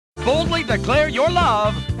Boldly declare your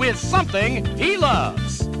love with something he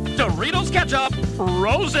loves. Doritos Ketchup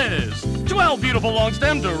Roses. 12 beautiful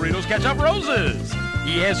long-stem Doritos Ketchup Roses.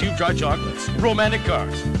 He has you try chocolates, romantic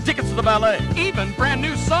cards, tickets to the ballet, even brand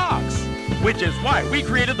new socks. Which is why we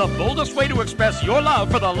created the boldest way to express your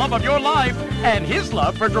love for the love of your life and his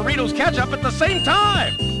love for Doritos Ketchup at the same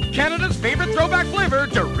time. Canada's favorite throwback flavor,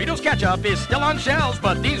 Doritos Ketchup, is still on shelves,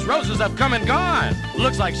 but these roses have come and gone.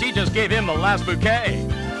 Looks like she just gave him the last bouquet.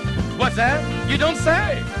 What's that? You don't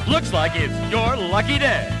say. Looks like it's your lucky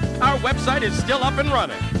day. Our website is still up and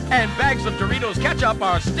running, and bags of Doritos Ketchup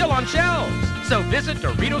are still on shelves. So visit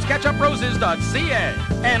DoritosKetchupRoses.ca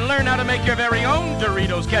and learn how to make your very own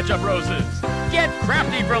Doritos Ketchup Roses. Get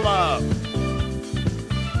crafty for love.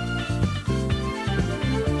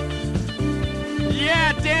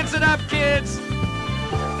 Yeah, dance it up, kids.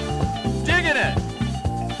 Digging it.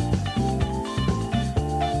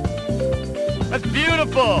 That's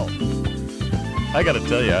beautiful. I gotta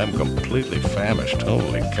tell you, I'm completely famished.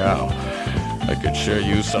 Holy cow. I could sure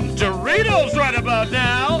use some Doritos right about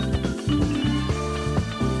now.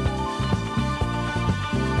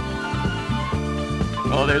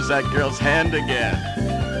 Oh, there's that girl's hand again.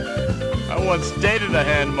 I once dated a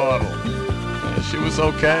hand model. She was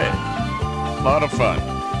okay. A lot of fun.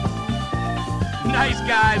 Nice,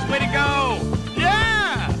 guys. Way to go.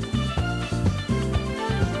 Yeah!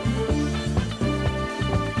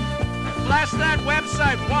 Flash that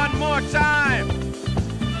website one more time.